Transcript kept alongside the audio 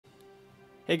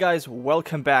Hey guys,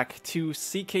 welcome back to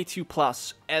CK2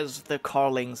 Plus as the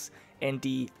Karlings and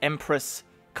the Empress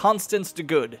Constance the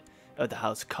Good of the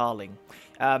House Karling.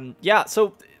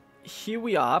 So here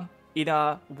we are in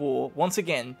a war once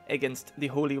again against the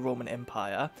Holy Roman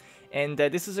Empire, and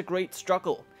this is a great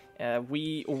struggle.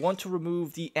 We want to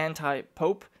remove the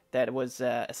antipope that was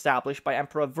established by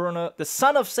Emperor Werner, the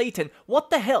son of Satan.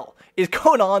 What the hell is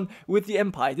going on with the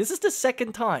empire? This is the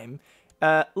second time.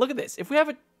 Look at this. If we have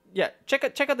a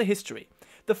check out the history.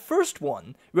 The first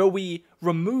one, where we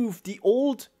removed the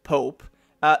old pope,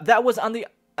 that was under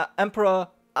Emperor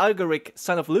Algeric,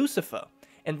 son of Lucifer.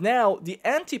 And now the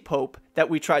antipope that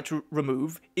we tried to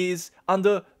remove is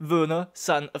under Werner,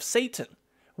 son of Satan.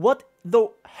 What the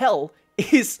hell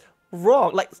is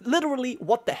wrong? Like, literally,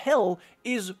 what the hell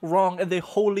is wrong in the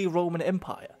Holy Roman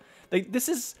Empire? Like, this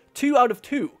is 2 out of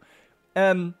 2.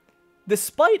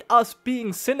 Despite us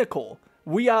being cynical,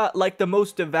 we are like the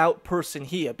most devout person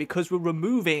here because we're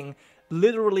removing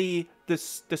literally the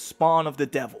spawn of the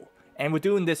devil. And we're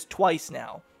doing this twice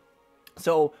now.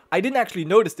 So I didn't actually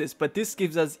notice this, but this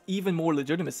gives us even more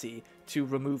legitimacy to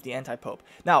remove the anti-pope.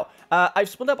 Now, I've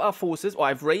split up our forces, or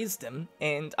I've raised them,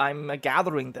 and I'm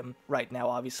gathering them right now,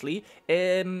 obviously.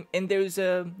 And there's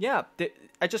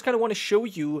I just kind of want to show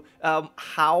you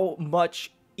how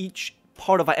much each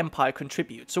part of our empire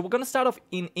contributes. So we're going to start off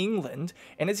in England,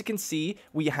 and as you can see,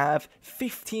 we have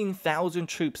 15,000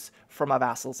 troops from our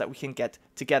vassals that we can get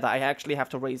together. I actually have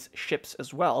to raise ships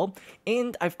as well,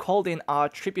 and I've called in our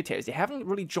tributaries. They haven't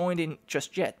really joined in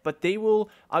just yet, but they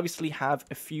will obviously have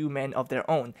a few men of their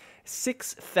own.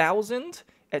 6,000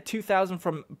 at 2,000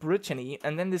 from Brittany,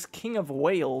 and then this King of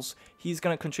Wales, he's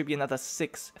going to contribute another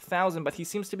 6,000, but he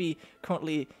seems to be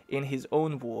currently in his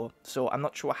own war, so I'm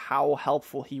not sure how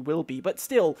helpful he will be, but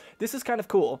still, this is kind of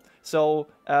cool. So,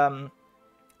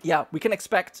 we can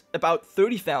expect about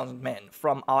 30,000 men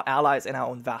from our allies and our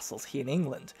own vassals here in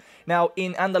England. Now,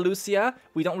 in Andalusia,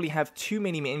 we don't really have too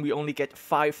many men, we only get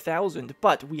 5,000,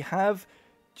 but we have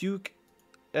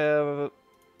oh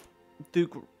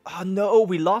no,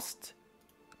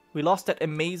 we lost that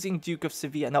amazing Duke of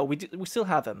Sevilla. No, we still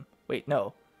have him. Wait,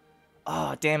 no.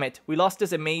 Ah, damn it. We lost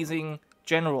this amazing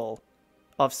general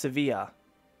of Sevilla.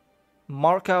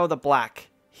 Marco the Black.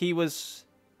 He was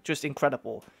just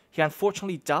incredible. He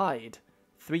unfortunately died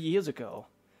 3 years ago.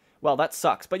 Well, that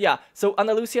sucks. But yeah, so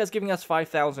Andalusia is giving us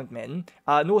 5,000 men.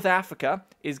 North Africa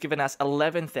is giving us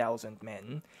 11,000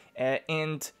 men.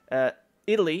 And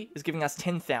Italy is giving us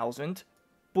 10,000.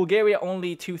 Bulgaria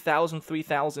only 2,000,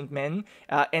 3,000 men.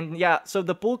 And yeah, so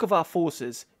the bulk of our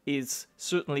forces is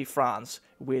certainly France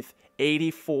with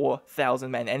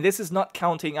 84,000 men. And this is not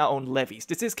counting our own levies.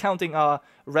 This is counting our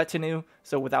retinue.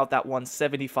 So without that one,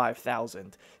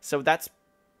 75,000. So that's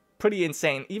pretty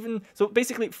insane. So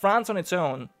basically, France on its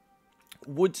own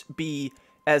would be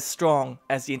as strong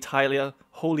as the entire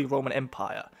Holy Roman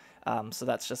Empire. So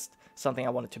that's just something I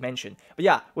wanted to mention. But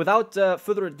yeah, without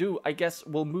further ado, I guess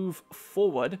we'll move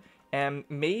forward and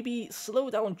maybe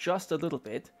slow down just a little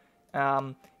bit.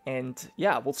 And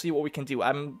yeah, we'll see what we can do.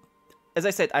 As I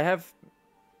said, I have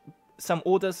some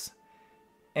orders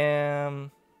where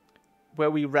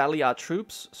we rally our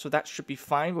troops, so that should be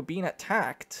fine. We're being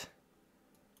attacked,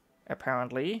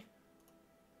 apparently.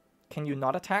 Can you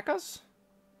not attack us?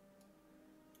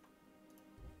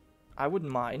 I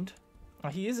wouldn't mind.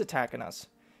 He is attacking us.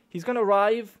 He's going to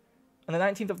arrive on the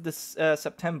 19th of this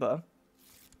September.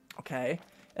 Okay.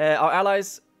 Our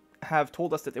allies have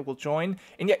told us that they will join.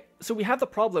 And yet, so we have the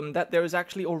problem that there is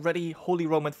actually already Holy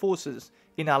Roman forces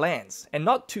in our lands. And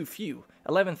not too few.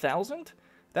 11,000?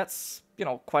 That's,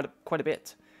 quite a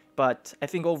bit. But I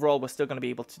think overall we're still going to be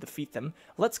able to defeat them.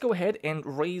 Let's go ahead and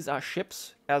raise our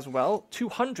ships as well.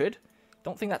 200.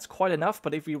 Don't think that's quite enough,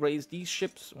 but if we raise these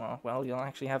ships, well, you don't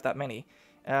actually have that many.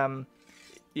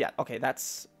 Yeah, okay,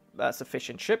 that's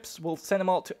sufficient ships. We'll send them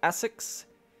all to Essex.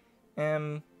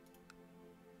 Wait,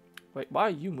 why are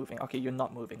you moving? Okay, you're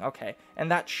not moving. Okay,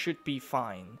 and that should be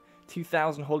fine.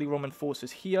 2,000 Holy Roman forces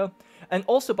here. And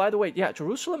also, by the way, yeah,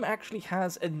 Jerusalem actually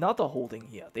has another holding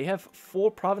here. They have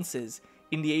 4 provinces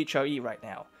in the HRE right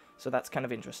now. So that's kind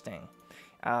of interesting.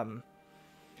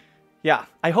 Yeah,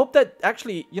 I hope that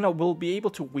actually, we'll be able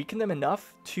to weaken them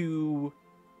enough to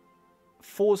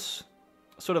force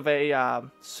sort of a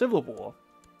civil war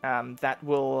that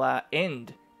will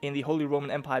end in the Holy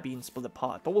Roman Empire being split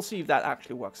apart. But we'll see if that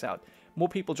actually works out. More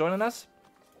people joining us.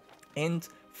 And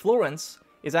Florence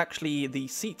is actually the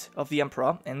seat of the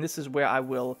Emperor. And this is where I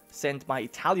will send my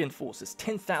Italian forces.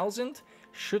 10,000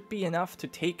 should be enough to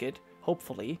take it,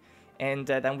 hopefully. And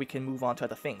then we can move on to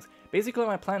other things. Basically,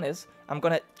 my plan is I'm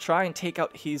going to try and take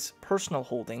out his personal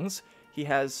holdings. He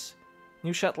has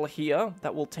New shuttle here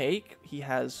that we'll take. He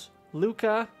has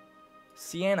Lucca,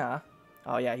 Siena.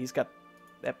 Oh yeah, he's got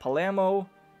Palermo,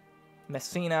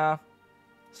 Messina,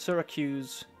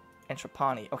 Syracuse, and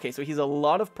Trapani. Okay, so he's a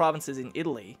lot of provinces in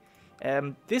Italy.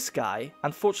 This guy,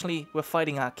 unfortunately, we're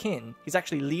fighting our kin. He's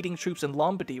actually leading troops in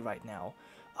Lombardy right now.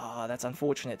 Ah, that's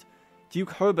unfortunate.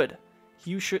 Duke Herbert,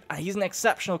 he's an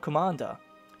exceptional commander.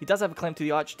 He does have a claim to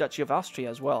the Archduchy of Austria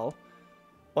as well.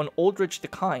 On Aldrich the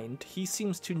Kind, he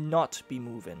seems to not be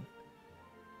moving.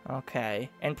 Okay,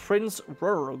 and Prince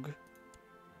Rurg.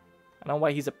 I don't know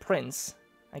why he's a prince.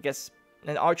 I guess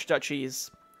an archduchy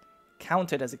is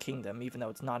counted as a kingdom, even though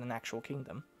it's not an actual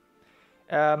kingdom.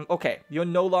 Okay, you're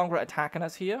no longer attacking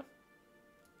us here.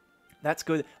 That's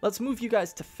good. Let's move you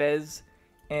guys to Fez,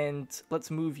 and let's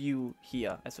move you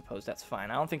here. I suppose that's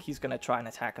fine. I don't think he's going to try and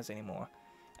attack us anymore.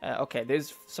 Okay,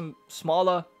 there's some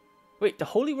smaller... Wait, the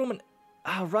Holy Roman...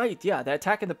 Ah, right, yeah, they're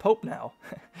attacking the Pope now.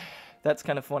 That's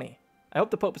kind of funny. I hope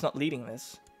the Pope is not leading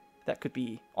this. That could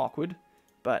be awkward,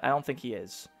 but I don't think he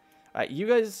is. Alright, you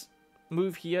guys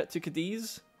move here to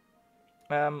Cadiz.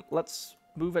 Let's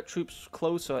move our troops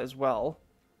closer as well.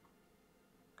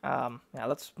 Yeah,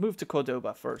 let's move to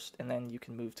Cordoba first, and then you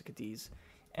can move to Cadiz.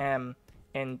 And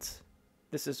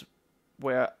this is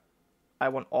where I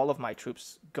want all of my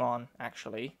troops gone,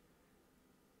 actually.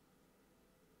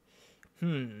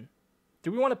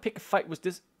 Do we want to pick a fight with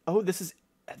this? Oh, this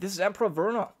is Emperor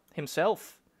Werner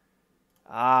himself.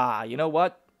 Ah, you know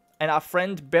what? And our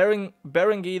friend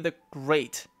Berenguer the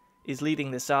Great is leading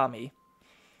this army.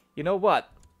 You know what?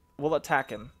 We'll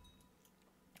attack him.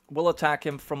 We'll attack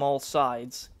him from all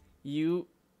sides. You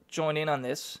join in on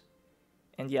this.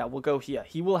 And yeah, we'll go here.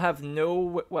 He will have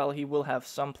no... Well, he will have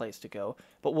some place to go.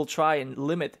 But we'll try and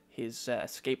limit his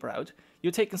escape route.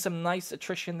 You're taking some nice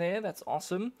attrition there. That's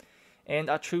awesome.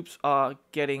 And our troops are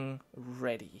getting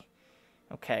ready.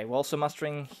 Okay, we're also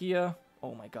mustering here.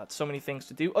 Oh my god, so many things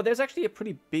to do. Oh, there's actually a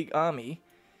pretty big army.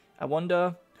 I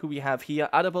wonder who we have here.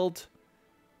 Adalbert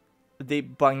de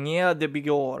Bagnier de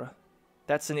Bigorre.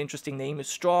 That's an interesting name. A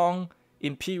strong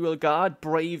Imperial Guard,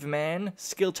 brave man,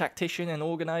 skilled tactician and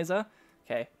organizer.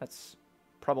 Okay, that's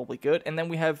probably good. And then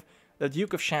we have the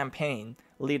Duke of Champagne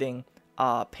leading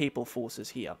our papal forces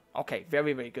here. Okay,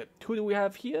 very, very good. Who do we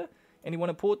have here? Anyone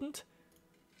important?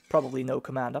 Probably no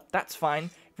commander. That's fine.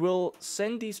 We'll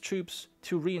send these troops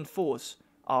to reinforce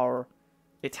our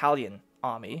Italian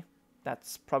army.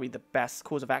 That's probably the best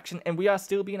course of action. And we are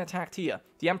still being attacked here.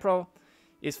 The Emperor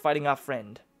is fighting our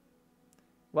friend.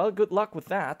 Well, good luck with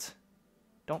that.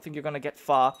 Don't think you're going to get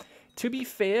far. To be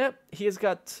fair, he has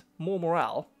got more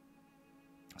morale.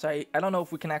 So I don't know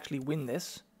if we can actually win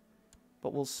this.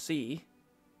 But we'll see.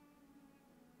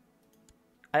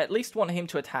 I at least want him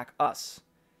to attack us.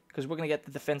 Because we're going to get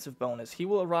the defensive bonus. He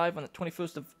will arrive on the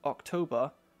 21st of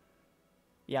October.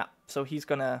 Yeah, so he's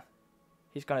going to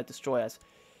destroy us.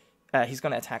 He's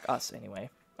going to attack us anyway.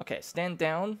 Okay, stand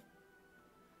down.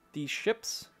 These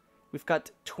ships. We've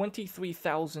got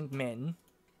 23,000 men.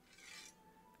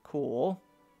 Cool.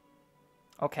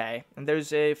 Okay, and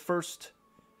there's a first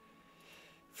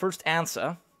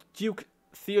answer. Duke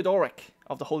Theodoric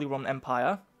of the Holy Roman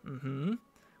Empire.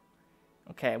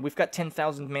 Okay, we've got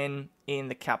 10,000 men in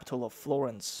the capital of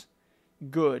Florence.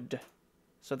 Good.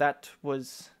 So that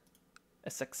was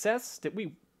a success. Did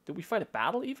we fight a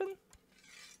battle even?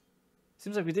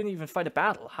 Seems like we didn't even fight a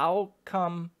battle. How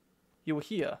come you were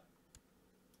here?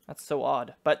 That's so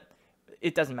odd. But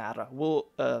it doesn't matter. We'll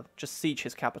just siege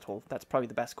his capital. That's probably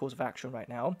the best course of action right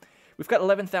now. We've got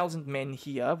 11,000 men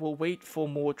here. We'll wait for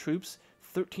more troops.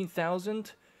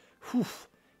 13,000. Whew.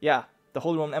 Yeah, the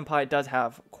Holy Roman Empire does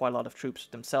have quite a lot of troops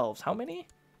themselves. How many?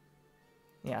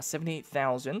 Yeah,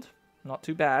 78,000. Not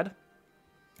too bad.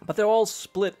 But they're all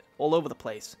split all over the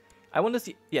place. I wonder if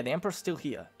the Emperor's still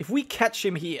here. If we catch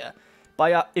him here,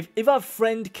 if our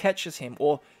friend catches him,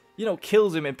 or, you know,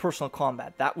 kills him in personal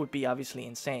combat, that would be obviously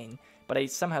insane. But I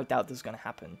somehow doubt this is going to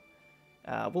happen.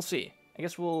 We'll see. I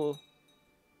guess we'll...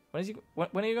 When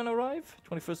are you going to arrive?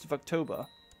 21st of October.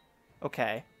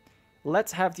 Okay.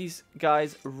 Let's have these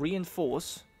guys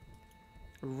reinforce.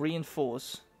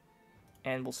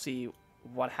 And we'll see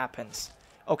what happens.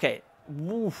 Okay.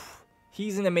 Woof.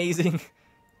 He's an amazing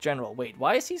general. Wait,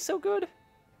 why is he so good?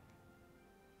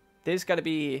 There's got to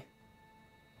be...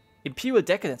 Imperial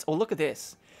Decadence. Oh, look at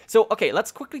this. So, okay,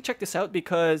 let's quickly check this out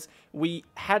because we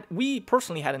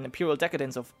personally had an Imperial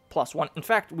Decadence of +1. In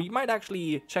fact, we might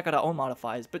actually check out our own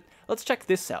modifiers, but let's check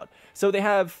this out. So they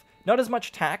have not as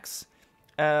much tax,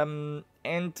 and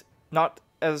not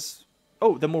as...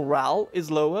 Oh, the morale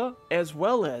is lower, as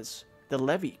well as the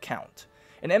levy count.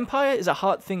 An empire is a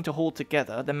hard thing to hold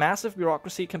together. The massive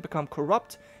bureaucracy can become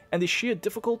corrupt, and the sheer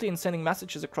difficulty in sending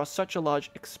messages across such a large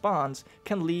expanse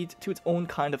can lead to its own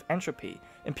kind of entropy.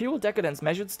 Imperial decadence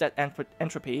measures that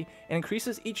entropy and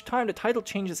increases each time the title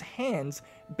changes hands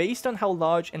based on how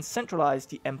large and centralized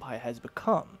the empire has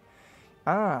become.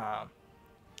 Ah.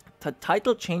 The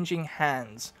title changing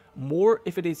hands more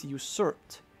if it is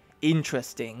usurped.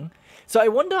 Interesting. So I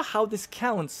wonder how this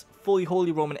counts for the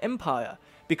Holy Roman Empire,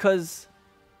 because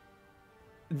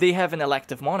they have an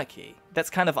elective monarchy. That's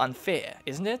kind of unfair,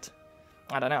 isn't it?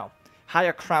 I don't know.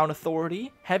 Higher crown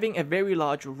authority, having a very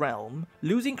large realm,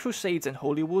 losing crusades and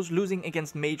holy wars, losing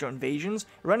against major invasions,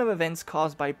 random events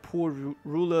caused by poor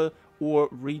ruler or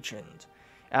regent.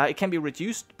 It can be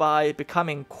reduced by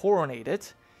becoming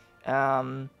coronated,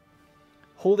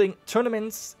 holding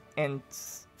tournaments and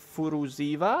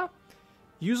furuziva,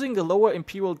 using the lower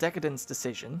imperial decadence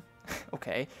decision,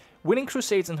 okay, winning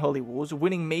crusades and holy wars,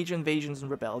 winning major invasions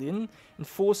and rebellion,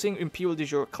 enforcing imperial de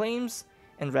jure claims,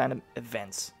 and random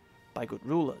events by good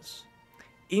rulers.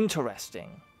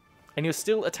 Interesting. And you're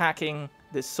still attacking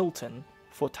the Sultan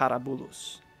for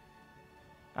Tarabulus.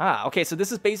 Ah, okay, so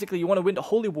this is basically you want to win the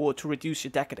holy war to reduce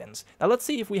your decadence. Now let's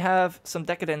see if we have some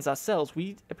decadence ourselves.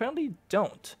 We apparently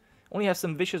don't. Only have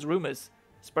some vicious rumors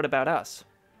spread about us.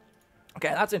 Okay,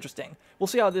 that's interesting. We'll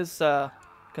see how this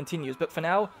continues, but for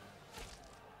now,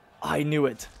 I knew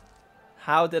it.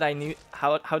 How did I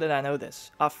know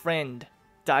this? Our friend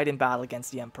died in battle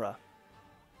against the Emperor.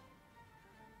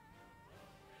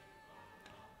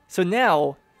 So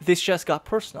now, this just got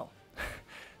personal.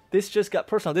 This just got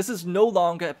personal. This is no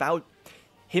longer about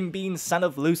him being son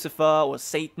of Lucifer or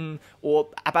Satan or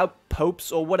about popes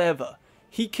or whatever.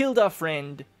 He killed our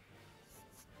friend.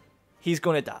 He's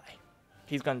gonna die.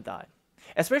 He's gonna die.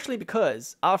 Especially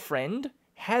because our friend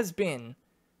has been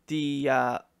the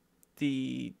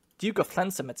Duke of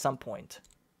Tlemcen at some point.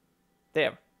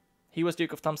 There. He was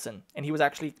Duke of Tlemcen, and he was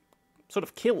actually sort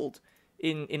of killed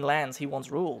in lands he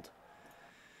once ruled.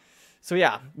 So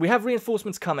yeah, we have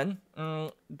reinforcements coming.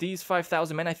 These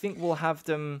 5,000 men, I think we'll have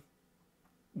them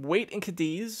wait in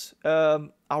Cadiz.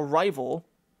 Our rival,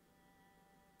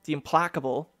 the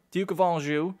implacable Duke of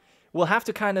Anjou, will have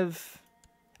to kind of...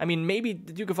 I mean, maybe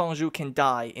the Duke of Anjou can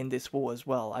die in this war as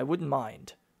well. I wouldn't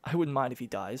mind. I wouldn't mind if he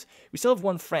dies. We still have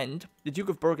one friend, the Duke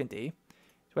of Burgundy.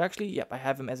 So actually, yep, I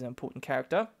have him as an important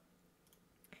character.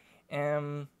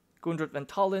 Gundred van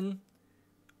Talen.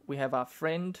 We have our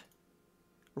friend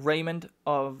Raymond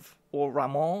of, or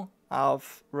Ramon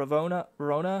of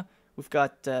Verona. We've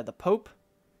got the Pope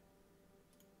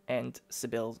and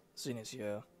Sibylle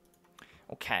Zinesieux.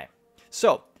 Okay,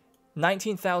 so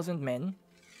 19,000 men,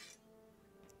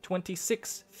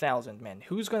 26,000 men.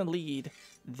 Who's going to lead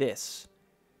this?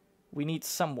 We need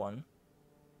someone.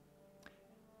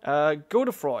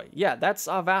 Godefroy. Yeah, that's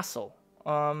our vassal.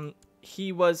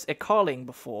 He was a Karling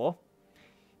before.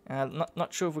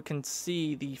 Not sure if we can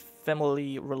see the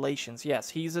family relations. Yes,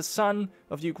 he's a son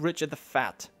of Duke Richard the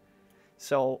Fat.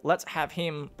 So let's have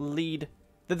him lead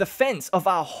the defense of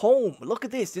our home. Look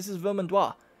at this. This is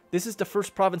Vermandois. This is the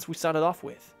first province we started off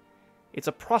with. It's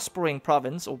a prospering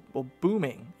province, or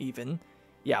booming even.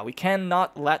 Yeah, we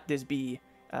cannot let this be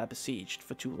besieged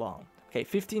for too long. Okay,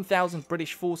 15,000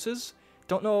 British forces.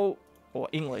 Don't know, or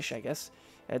English, I guess.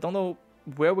 I don't know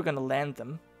where we're going to land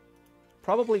them.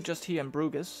 Probably just here in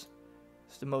Bruges.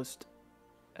 It's the most,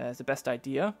 it's the best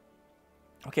idea.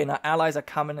 Okay, now allies are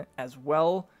coming as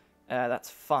well. That's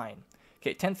fine.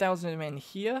 Okay, 10,000 men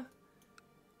here.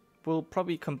 We'll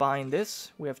probably combine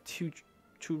this. We have two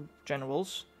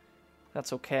generals.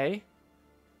 That's okay.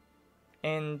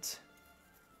 And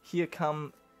here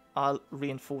come our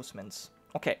reinforcements.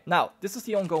 Okay, now, this is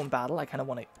the ongoing battle I kind of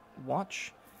want to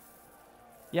watch.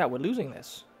 Yeah, we're losing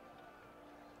this.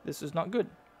 This is not good.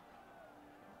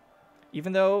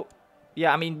 Even though,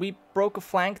 yeah, I mean, we broke a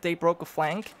flank, they broke a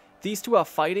flank. These two are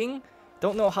fighting.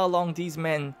 Don't know how long these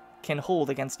men can hold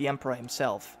against the Emperor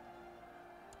himself.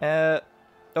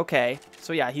 Okay,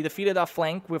 so yeah, he defeated our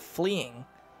flank. We're fleeing.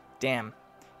 Damn.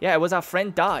 Yeah, it was our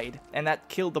friend died, and that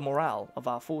killed the morale of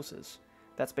our forces.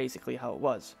 That's basically how it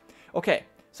was. Okay,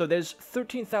 so there's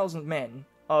 13,000 men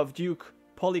of Duke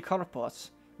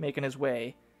Polycarpos making his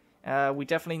way. We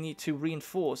definitely need to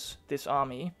reinforce this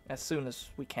army as soon as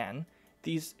we can.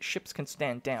 These ships can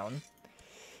stand down.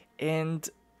 And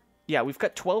yeah, we've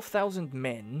got 12,000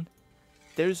 men.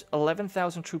 There's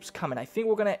 11,000 troops coming. I think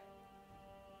we're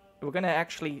gonna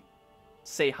actually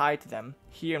say hi to them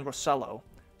here in Rossello,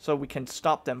 so we can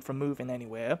stop them from moving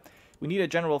anywhere. We need a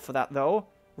general for that, though.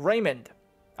 Raymond,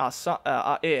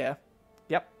 our heir.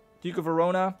 Yep, Duke of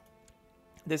Verona.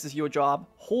 This is your job.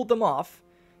 Hold them off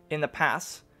in the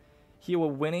pass. Here we're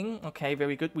winning. Okay,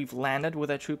 very good. We've landed with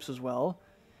our troops as well.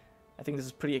 I think this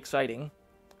is pretty exciting.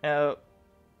 I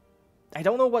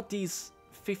don't know what these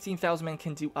 15,000 men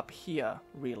can do up here,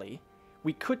 really.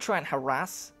 We could try and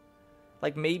harass.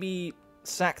 Like, maybe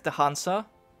sack the Hansa.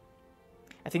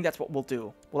 I think that's what we'll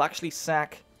do. We'll actually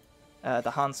sack the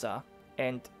Hansa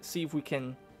and see if we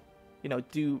can, you know,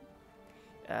 do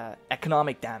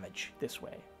economic damage this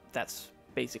way. That's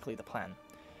basically the plan.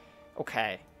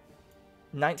 Okay.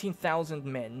 19,000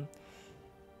 men.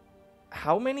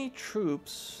 How many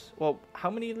troops? Well, how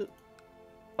many...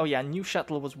 Oh yeah, New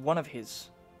Shuttle was one of his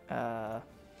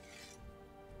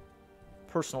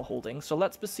personal holdings. So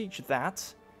let's besiege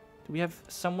that. Do we have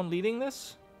someone leading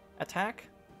this attack?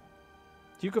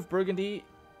 Duke of Burgundy.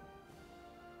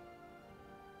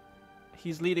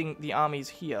 He's leading the armies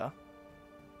here.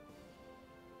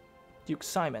 Duke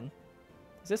Simon.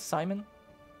 Is this Simon?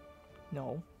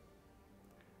 No.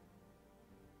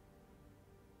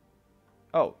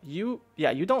 Oh, you...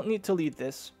 Yeah, you don't need to lead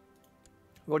this.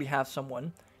 We already have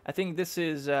someone. I think this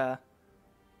is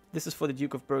for the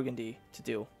Duke of Burgundy to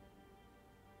do.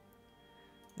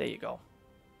 There you go.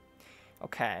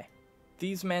 Okay.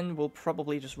 These men will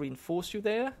probably just reinforce you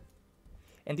there.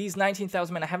 And these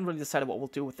 19,000 men, I haven't really decided what we'll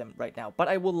do with them right now. But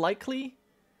I will likely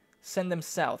send them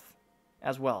south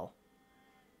as well.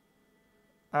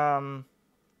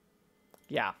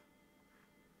 Yeah.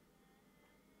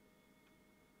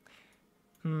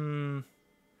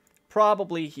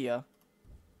 Probably here.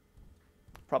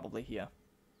 Probably here.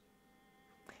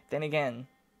 Then again,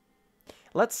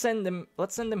 let's send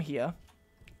them here,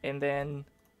 and then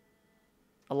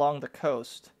along the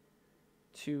coast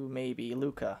to maybe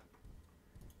Lucca.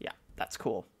 Yeah, that's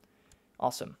cool.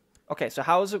 Awesome. Okay, so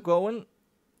how is it going?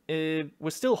 We're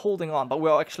still holding on, but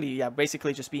we're actually, yeah,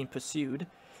 basically just being pursued.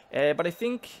 But I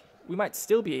think we might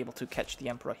still be able to catch the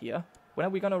Emperor here. When are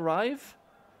we gonna arrive?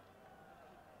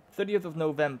 30th of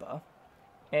November.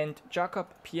 And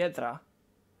Jacob Piedra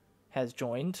has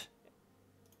joined.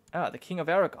 Ah, the King of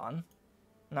Aragon.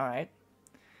 Alright.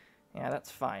 Yeah,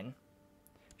 that's fine.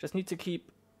 Just need to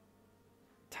keep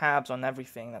tabs on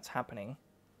everything that's happening.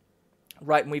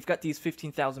 Right, and we've got these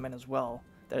 15,000 men as well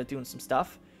that are doing some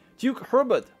stuff. Duke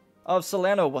Herbert of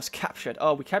Salerno was captured.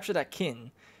 Oh, we captured that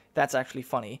king. That's actually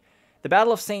funny. The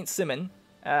Battle of St. Simon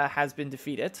has been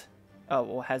defeated. Oh,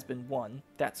 or has been won.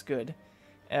 That's good.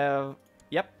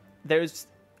 Yep, there's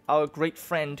our great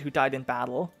friend who died in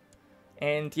battle.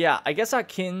 And yeah, I guess our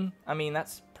king, I mean,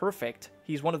 that's perfect.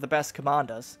 He's one of the best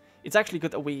commanders. It's actually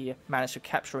good that we managed to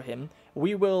capture him.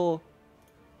 We will...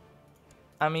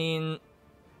 I mean...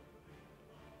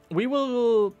 We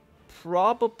will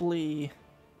probably...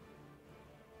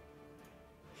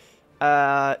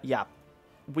 yeah.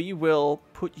 We will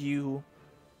put you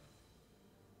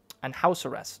on house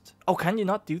arrest. Oh, can you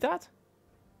not do that?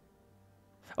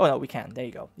 Oh, no, we can. There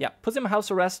you go. Yeah, put him in house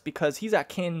arrest because he's our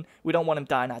king. We don't want him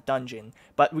dying in that dungeon.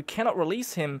 But we cannot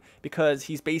release him because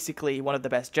he's basically one of the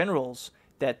best generals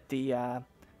that the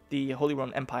Holy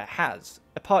Roman Empire has.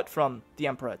 Apart from the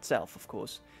Emperor itself, of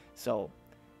course. So,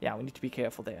 yeah, we need to be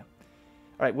careful there.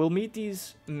 Alright, we'll meet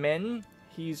these men.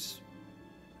 He's...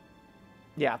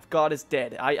 Yeah, God is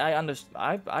dead. I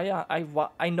understand.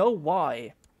 I know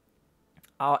why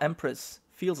our Empress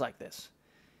feels like this.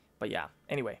 But yeah,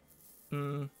 anyway.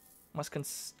 Must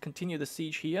continue the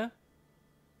siege here.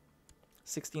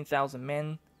 16,000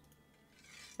 men.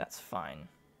 That's fine.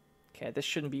 Okay, this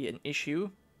shouldn't be an issue.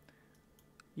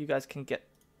 You guys can get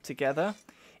together.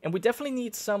 And we definitely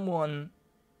need someone...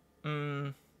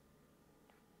 You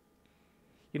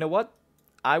know what?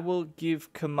 I will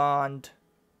give command...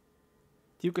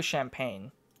 Duke of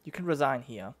Champagne. You can resign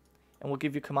here. And we'll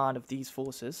give you command of these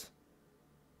forces.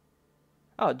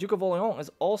 Oh, Duke of Orleans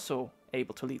is also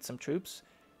able to lead some troops.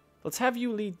 Let's have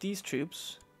you lead these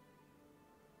troops.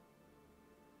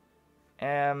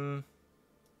 This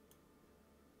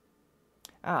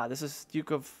is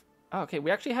Duke of... Oh, okay, we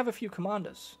actually have a few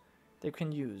commanders they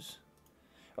can use.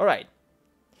 Alright.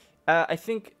 I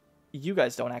think you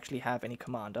guys don't actually have any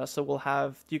commander, so we'll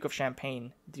have Duke of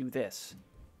Champagne do this.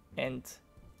 And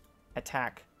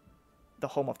attack the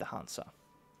home of the Hansa.